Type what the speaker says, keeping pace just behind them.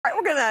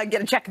we're going to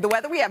get a check of the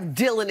weather. We have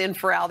Dylan in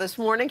for Al this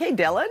morning. Hey,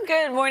 Dylan.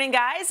 Good morning,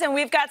 guys. And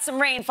we've got some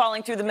rain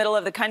falling through the middle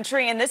of the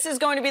country, and this is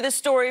going to be the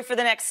story for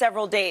the next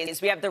several days.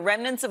 We have the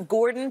remnants of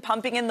Gordon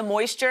pumping in the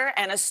moisture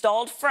and a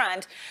stalled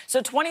front.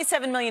 So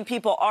 27 million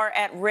people are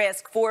at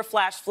risk for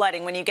flash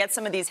flooding when you get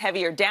some of these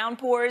heavier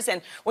downpours.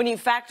 And when you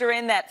factor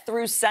in that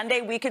through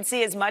Sunday, we could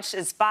see as much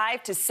as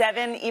 5 to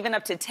 7, even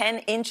up to 10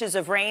 inches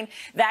of rain.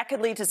 That could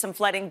lead to some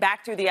flooding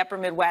back through the upper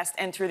Midwest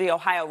and through the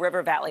Ohio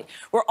River Valley.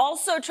 We're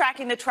also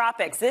tracking the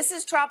tropics. This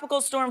is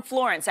Tropical Storm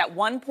Florence. At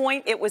one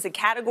point, it was a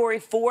Category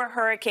 4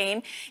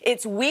 hurricane.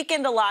 It's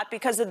weakened a lot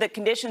because of the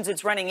conditions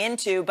it's running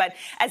into, but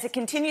as it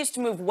continues to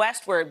move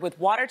westward with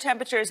water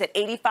temperatures at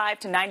 85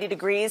 to 90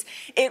 degrees,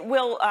 it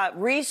will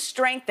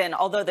re-strengthen,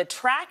 although the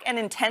track and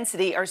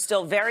intensity are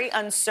still very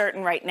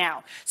uncertain right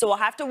now. So we'll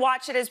have to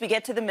watch it as we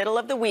get to the middle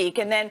of the week.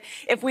 And then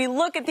if we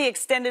look at the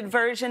extended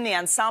version, the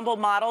ensemble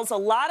models, a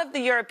lot of the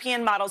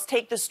European models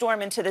take the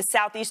storm into the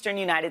southeastern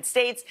United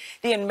States.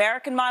 The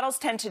American models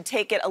tend to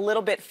take it a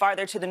little bit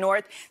farther to the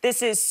north.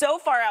 This is so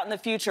far out in the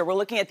future. We're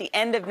looking at the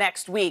end of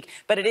next week,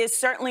 but it is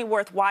certainly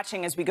worth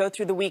watching as we go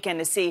through the weekend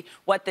to see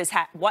what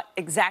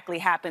exactly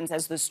happens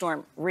as the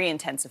storm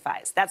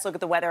re-intensifies. That's a look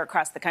at the weather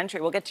across the country.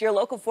 We'll get to your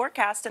local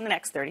forecast in the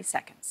next 30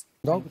 seconds.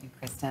 Thank you,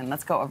 Kristen.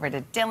 Let's go over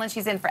to Dylan.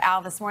 She's in for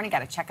Al this morning.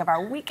 Got a check of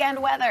our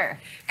weekend weather.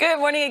 Good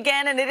morning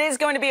again, and it is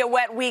going to be a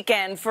wet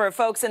weekend for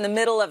folks in the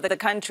middle of the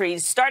country.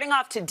 Starting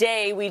off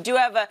today, we do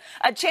have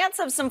a chance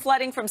of some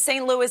flooding from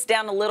St. Louis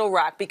down to Little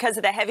Rock because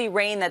of the heavy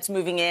rain that's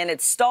moving in.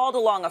 It's stalled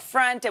along a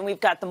front, and we've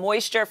got the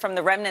moisture from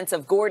the remnants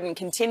of Gordon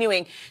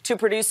continuing to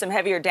produce some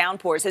heavier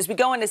downpours. As we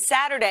go into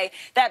Saturday,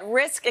 that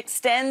risk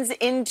extends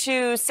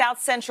into south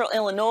central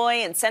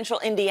Illinois and central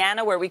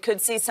Indiana, where we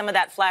could see some of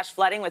that flash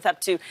flooding with up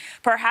to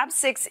perhaps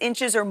 6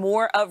 inches or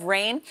more of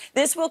rain.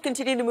 This will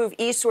continue to move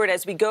eastward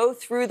as we go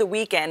through the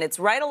weekend. It's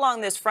right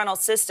along this frontal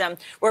system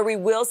where we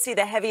will see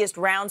the heaviest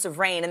rounds of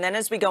rain. And then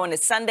as we go into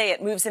Sunday,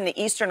 it moves into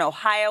eastern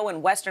Ohio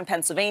and western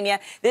Pennsylvania.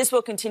 This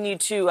will continue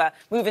to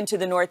move into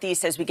the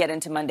northeast as we get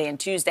into Monday and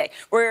Tuesday.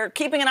 We're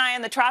keeping an eye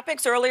on the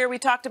tropics. Earlier, we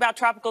talked about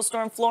Tropical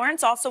Storm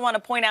Florence. Also want to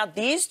point out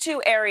these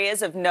two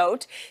areas of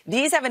note.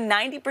 These have a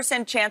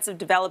 90% chance of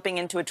developing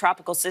into a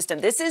tropical system.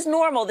 This is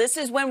normal. This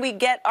is when we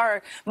get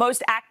our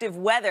most active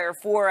weather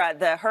for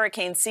the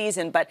hurricane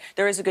season, but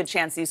there is a good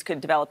chance these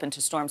could develop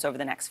into storms over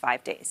the next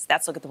 5 days.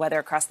 That's a look at the weather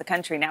across the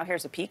country. Now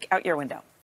here's a peek out your window.